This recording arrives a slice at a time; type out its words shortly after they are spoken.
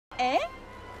Eh?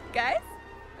 Guys?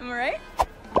 Am I right?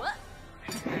 What?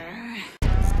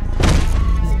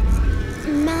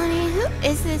 Melanie, who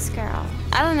is this girl?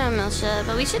 I don't know, Milsha,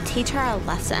 but we should teach her a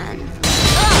lesson.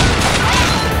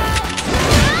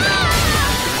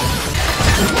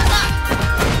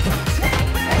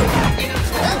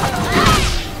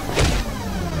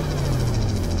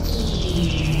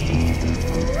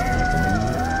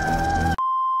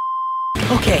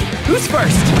 Okay, who's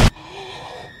first?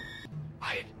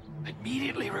 I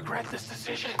immediately regret this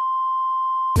decision.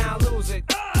 Now lose it.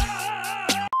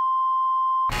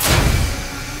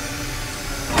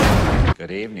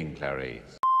 Good evening,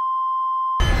 Clarice.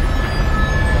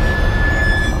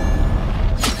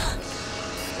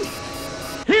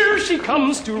 Here she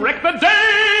comes to wreck the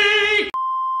day!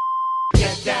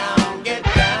 Get down, get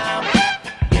down,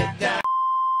 get down.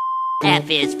 F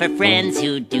is for friends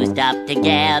who do stuff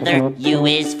together. U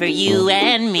is for you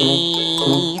and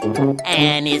me.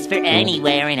 N is for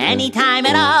anywhere and anytime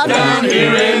at all. Down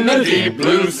here in the deep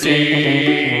blue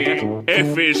sea.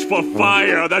 F is for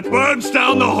fire that burns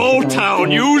down the whole town.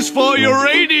 U's for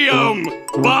uranium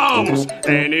bombs.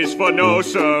 N is for no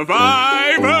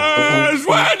survivors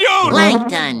when you...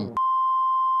 Plankton.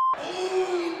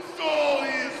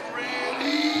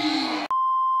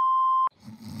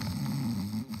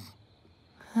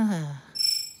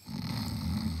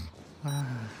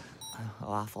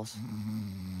 Waffles.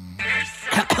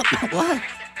 What?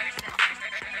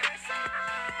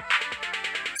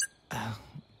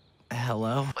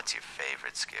 Hello? What's your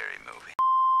favorite scary movie?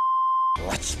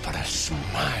 Let's put a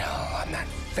smile on that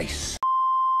face.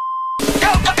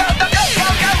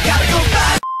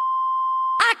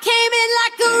 I came in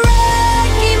like a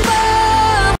wrecking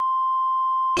ball.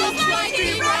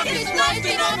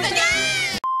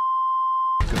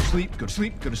 Go to sleep, go to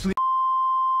sleep, go to sleep.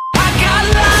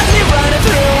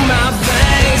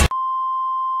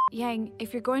 Yang,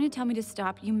 if you're going to tell me to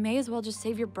stop, you may as well just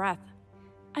save your breath.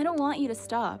 I don't want you to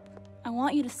stop. I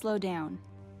want you to slow down.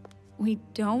 We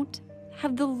don't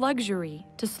have the luxury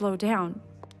to slow down.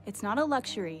 It's not a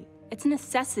luxury, it's a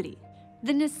necessity.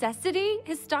 The necessity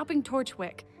is stopping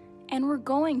Torchwick, and we're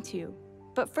going to.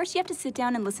 But first you have to sit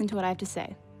down and listen to what I have to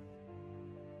say.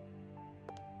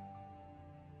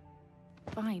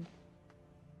 Fine.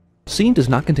 Scene does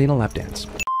not contain a lap dance.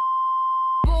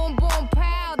 Boom, boom,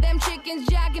 pow, them chickens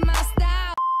jogging my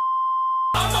style.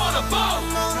 I'm on a boat!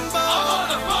 I'm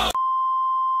on a boat!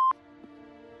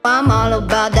 I'm all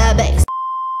about that bass.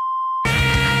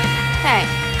 Hey,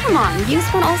 come on, you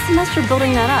spent all semester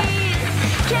building that up.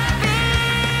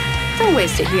 Don't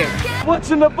waste it here.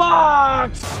 What's in the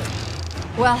box?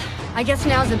 Well, I guess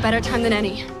now's a better time than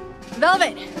any.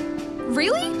 Velvet!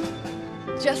 Really?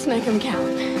 Just make them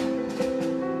count.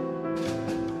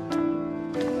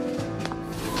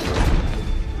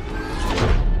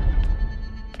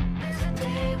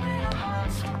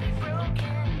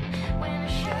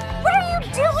 What are you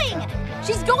doing?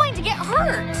 She's going to get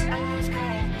hurt!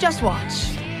 Just watch.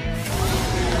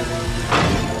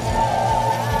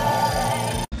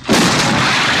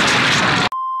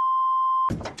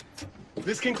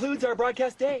 This concludes our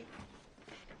broadcast day.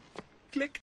 Click.